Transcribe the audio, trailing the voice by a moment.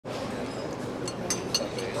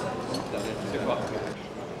15th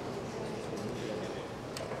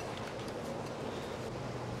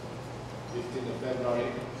of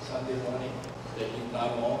February, Sunday morning, taking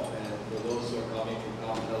time off, and for those who are coming from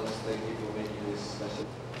capitals, thank you for making this special.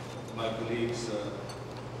 My colleagues,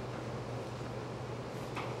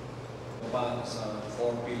 Oban's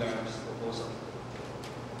 4 pillars proposal,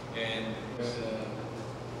 and Minister,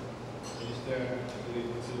 I believe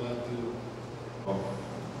you want to of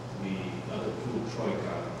the other 2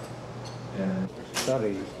 Troika. And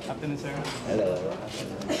sorry. Afternoon, sir. Hello.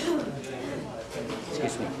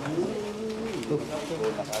 Excuse me.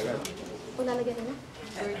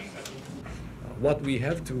 What we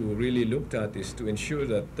have to really look at is to ensure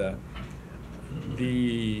that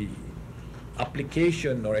the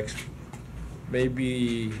application or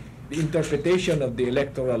maybe the interpretation of the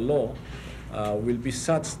electoral law will be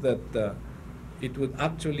such that it would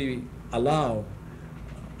actually allow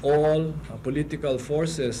all political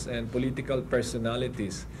forces and political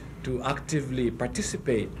personalities to actively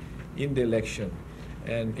participate in the election.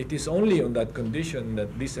 And it is only on that condition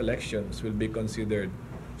that these elections will be considered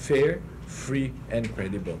fair, free, and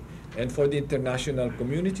credible. And for the international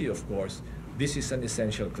community, of course, this is an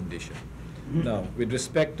essential condition. Now, with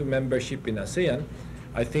respect to membership in ASEAN,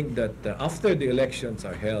 I think that after the elections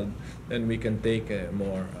are held, then we can take a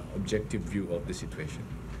more objective view of the situation.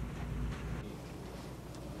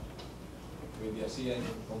 with the ASEAN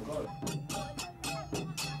Concord.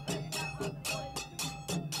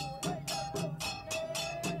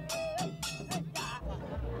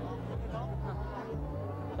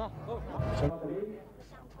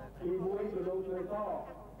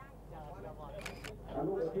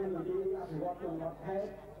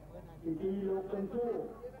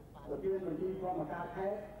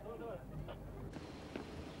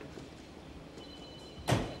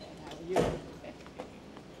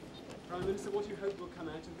 Prime Minister, what do you hope will come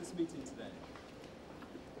out of this meeting today?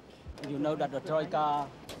 You know that the Troika... I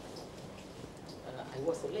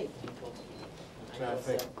was late because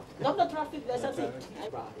Traffic. not the traffic, there's nothing.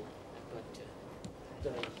 But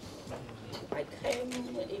I came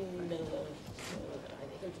in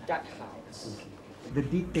that house. The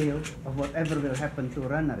detail of whatever will happen to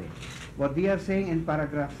Ranariddh. What we are saying in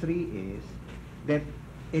paragraph 3 is that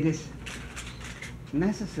it is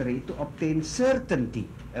necessary to obtain certainty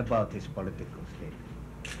about his political state.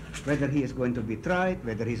 Whether he is going to be tried,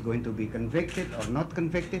 whether he is going to be convicted or not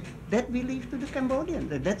convicted, that we leave to the Cambodian.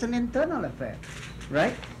 That's an internal affair,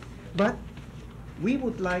 right? But we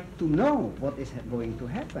would like to know what is going to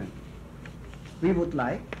happen. We would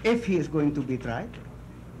like, if he is going to be tried,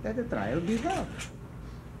 that the trial be held.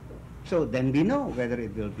 So then we know whether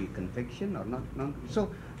it will be conviction or not.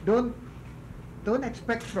 So don't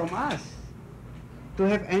expect from us to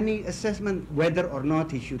have any assessment whether or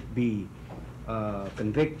not he should be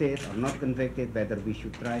convicted or not convicted, whether we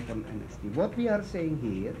should try for amnesty. What we are saying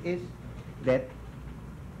here is that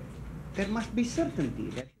there must be certainty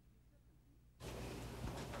that